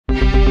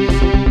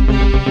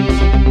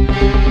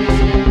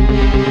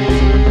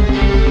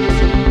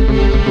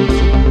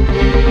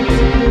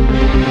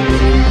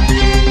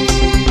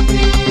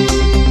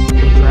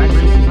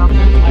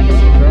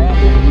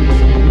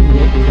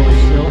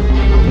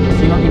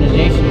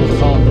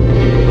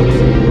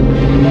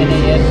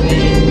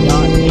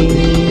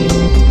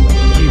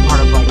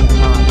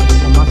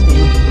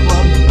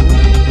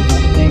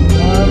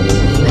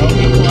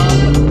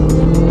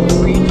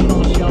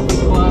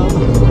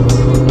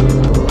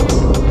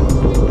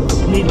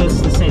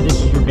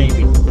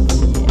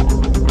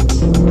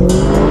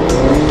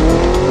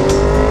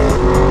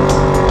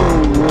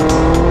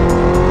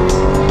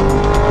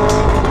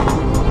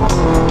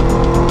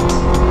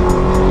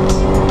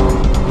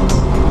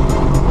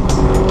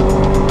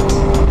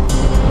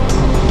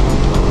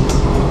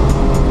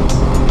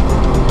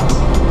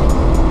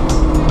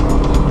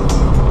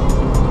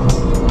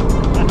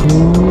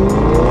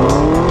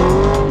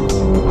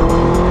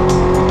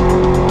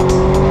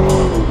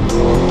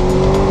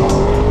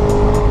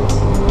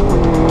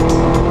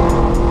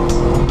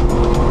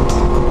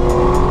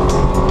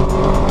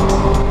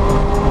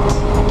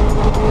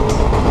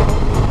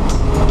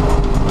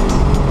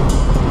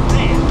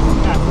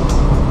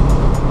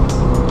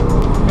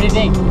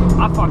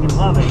I fucking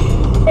love it.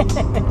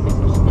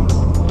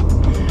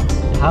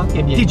 How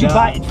can you? Did you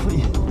buy it?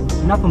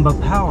 Nothing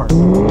but power.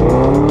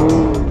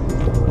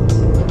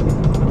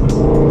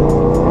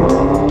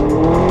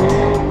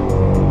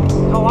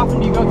 How often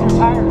do you go through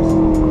tires?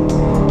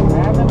 I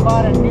haven't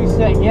bought a new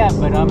set yet,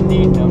 but I'm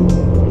needing them.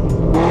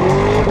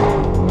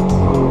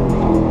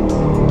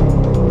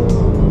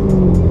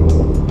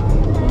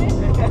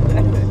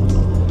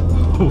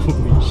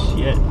 Holy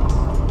shit.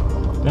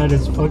 That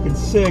is fucking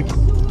sick.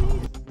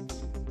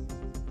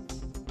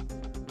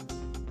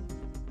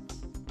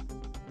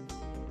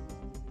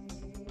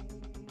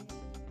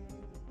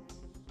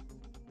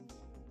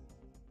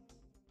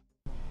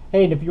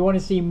 Hey, and if you want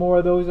to see more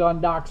of those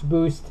on Doc's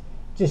Boost,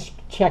 just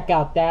check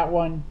out that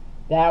one,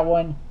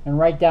 and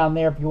right down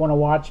there if you want to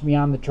watch me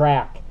on the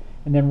track.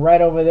 And then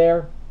right over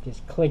there,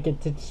 just click it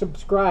to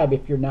subscribe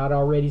if you're not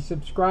already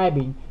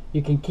subscribing.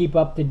 You can keep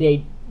up to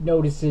date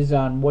notices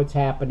on what's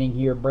happening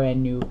here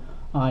brand new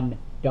on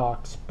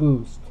Doc's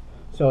Boost.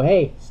 So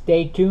hey,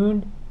 stay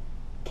tuned,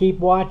 keep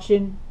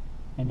watching,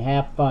 and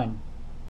have fun.